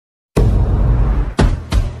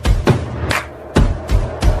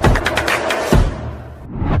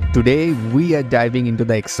Today, we are diving into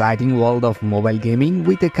the exciting world of mobile gaming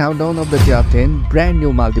with a countdown of the top 10 brand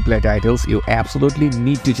new multiplayer titles you absolutely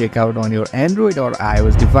need to check out on your Android or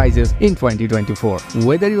iOS devices in 2024.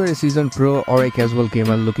 Whether you are a seasoned pro or a casual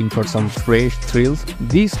gamer looking for some fresh thrills,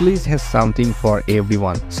 this list has something for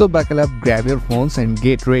everyone. So buckle up, grab your phones and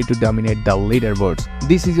get ready to dominate the leaderboards.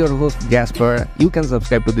 This is your host Jasper. You can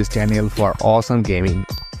subscribe to this channel for awesome gaming.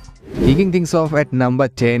 Kicking things off at number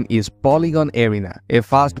 10 is Polygon Arena, a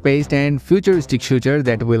fast-paced and futuristic shooter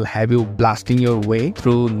that will have you blasting your way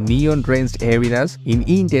through neon-drenched arenas in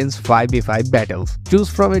intense 5v5 battles. Choose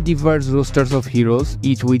from a diverse roster of heroes,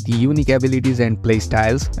 each with unique abilities and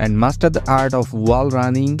playstyles, and master the art of wall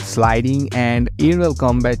running, sliding, and aerial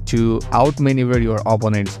combat to outmaneuver your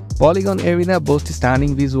opponents. Polygon Arena boasts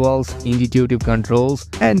stunning visuals, intuitive controls,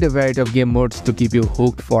 and a variety of game modes to keep you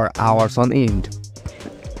hooked for hours on end.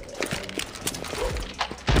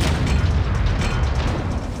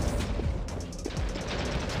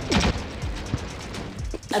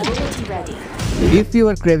 Ability ready. If you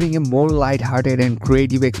are craving a more light-hearted and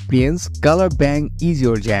creative experience, Color Bang is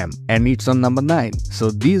your jam, and it's on number 9. So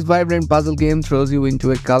this vibrant puzzle game throws you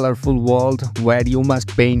into a colorful world where you must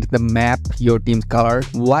paint the map your team's color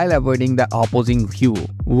while avoiding the opposing hue.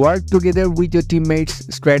 Work together with your teammates,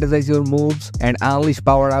 strategize your moves, and unleash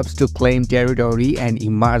power-ups to claim territory and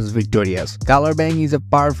emerge victorious. Color Bang is a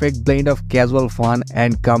perfect blend of casual fun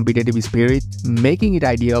and competitive spirit, making it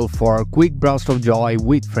ideal for a quick burst of joy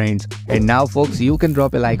with friends. And now folks, you can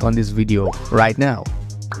drop a like on this video right now.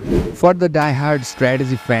 For the die-hard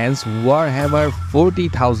strategy fans, Warhammer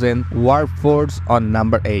 40,000 Warp Forge on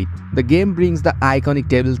number 8. The game brings the iconic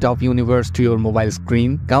tabletop universe to your mobile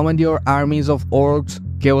screen. Command your armies of orcs,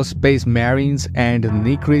 Chaos Space Marines, and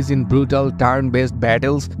Necris in brutal turn-based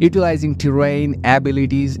battles, utilizing terrain,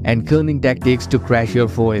 abilities, and cunning tactics to crush your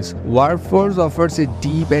foes. Warforged offers a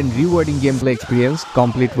deep and rewarding gameplay experience,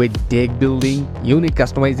 complete with deck building, unique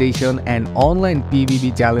customization, and online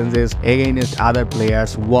PvP challenges against other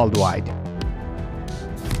players worldwide.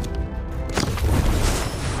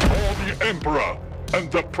 For the Emperor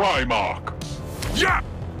and the Primarch. Yeah!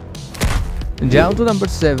 Down to number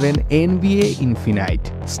 7, NBA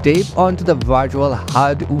Infinite. Step onto the virtual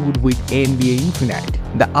hardwood with NBA Infinite,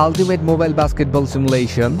 the ultimate mobile basketball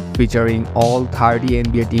simulation featuring all 30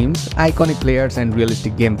 NBA teams, iconic players, and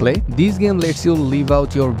realistic gameplay. This game lets you live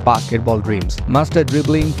out your basketball dreams. Master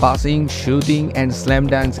dribbling, passing, shooting, and slam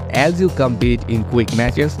dunks as you compete in quick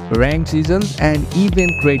matches, ranked seasons, and even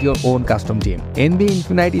create your own custom team. NBA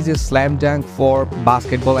Infinite is a slam dunk for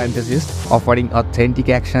basketball enthusiasts, offering authentic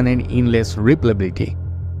action and endless replayability.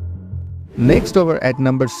 Next over at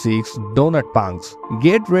number 6, Donut Punks.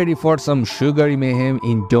 Get ready for some sugary mayhem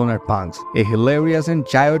in Donut Punks, a hilarious and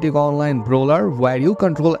chaotic online brawler where you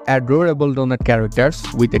control adorable donut characters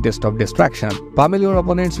with a taste of destruction. Pummel your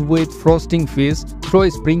opponents with frosting fists, throw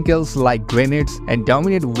sprinkles like grenades, and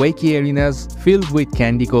dominate wacky arenas filled with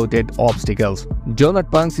candy-coated obstacles. Donut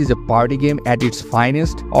Punks is a party game at its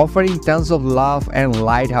finest, offering tons of laugh and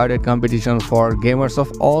light-hearted competition for gamers of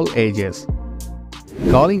all ages.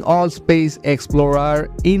 Calling all Space Explorer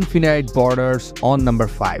Infinite Borders on number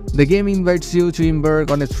 5. The game invites you to embark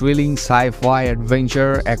on a thrilling sci-fi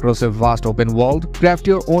adventure across a vast open world. Craft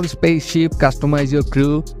your own spaceship, customize your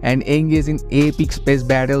crew, and engage in epic space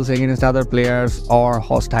battles against other players or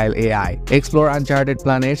hostile AI. Explore uncharted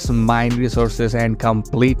planets, mine resources, and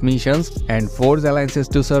complete missions, and forge alliances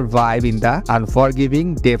to survive in the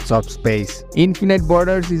unforgiving depths of space. Infinite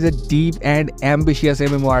Borders is a deep and ambitious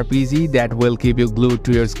MMORPG that will keep you glued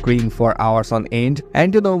to your screen for hours on end.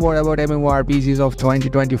 And to know more about MMORPGs of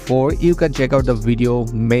 2024, you can check out the video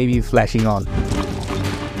maybe flashing on.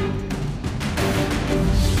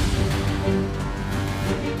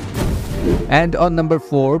 And on number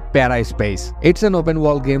 4, Paraspace. It's an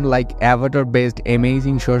open-world game like Avatar-based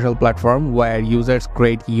amazing social platform where users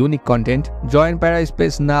create unique content. Join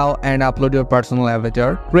Paraspace now and upload your personal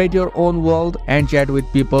avatar, create your own world, and chat with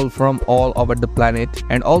people from all over the planet.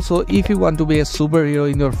 And also, if you want to be a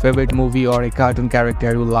superhero in your favorite movie or a cartoon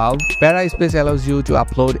character you love, Paraspace allows you to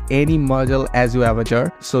upload any model as your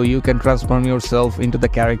avatar, so you can transform yourself into the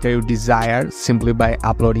character you desire simply by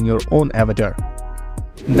uploading your own avatar.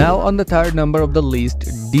 Now on the third number of the list,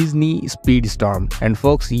 Disney Speedstorm. And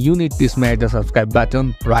folks, you need to smash the subscribe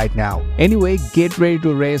button right now. Anyway, get ready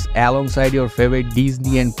to race alongside your favorite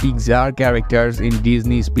Disney and Pixar characters in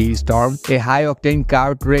Disney Speedstorm, a high-octane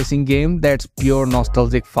kart racing game that's pure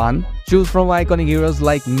nostalgic fun. Choose from iconic heroes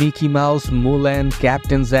like Mickey Mouse, Mulan,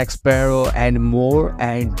 Captain Jack Sparrow, and more,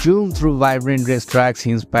 and zoom through vibrant racetracks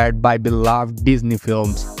inspired by beloved Disney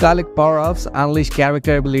films. Collect power-ups, unleash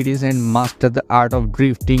character abilities, and master the art of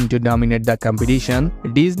drifting to dominate the competition.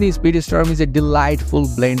 Disney Speedstorm is a delightful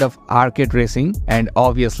blend of arcade racing and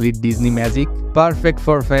obviously Disney magic, perfect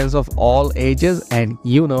for fans of all ages, and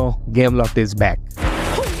you know, Gameloft is back.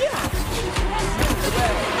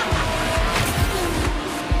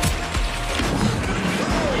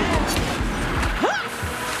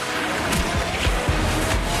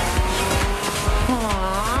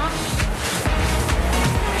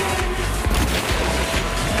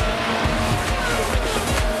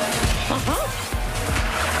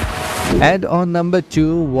 And on number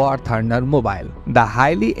 2, War Thunder Mobile. The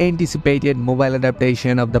highly anticipated mobile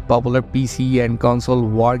adaptation of the popular PC and console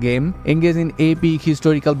war game engages in epic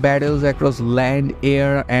historical battles across land,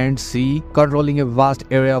 air, and sea, controlling a vast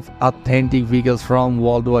area of authentic vehicles from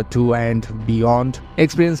World War II and beyond.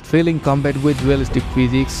 Experience thrilling combat with realistic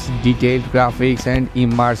physics, detailed graphics, and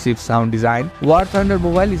immersive sound design. War Thunder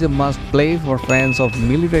Mobile is a must-play for fans of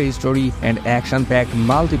military history and action-packed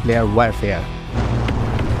multiplayer warfare.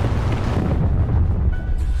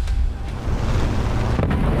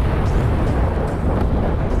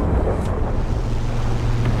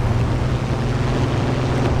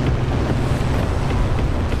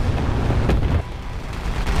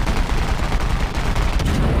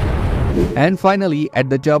 And finally, at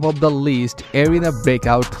the top of the list, Arena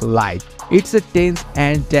Breakout Lite. It's a tense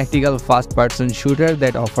and tactical first-person shooter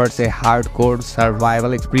that offers a hardcore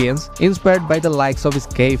survival experience inspired by the likes of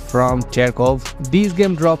Escape from Tarkov. This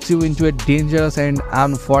game drops you into a dangerous and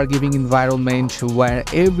unforgiving environment where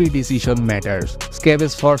every decision matters.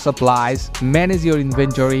 Scavenge for supplies, manage your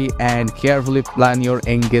inventory, and carefully plan your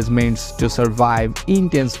engagements to survive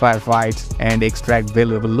intense firefights and extract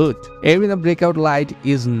valuable loot. Arena Breakout Lite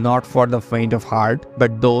is not for the faint of heart,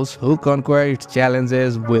 but those who conquer its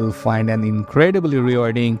challenges will find an incredibly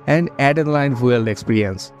rewarding and adrenaline-fueled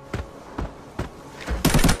experience.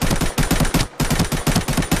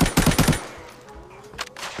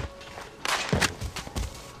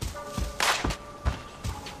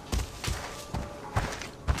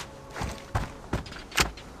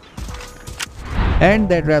 And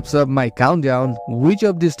that wraps up my countdown. Which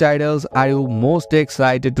of these titles are you most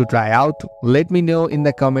excited to try out? Let me know in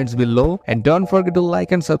the comments below, and don't forget to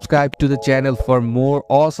like and subscribe to the channel for more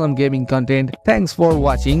awesome gaming content. Thanks for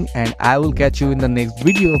watching, and I will catch you in the next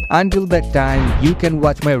video. Until that time, you can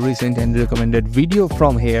watch my recent and recommended video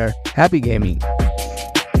from here. Happy gaming!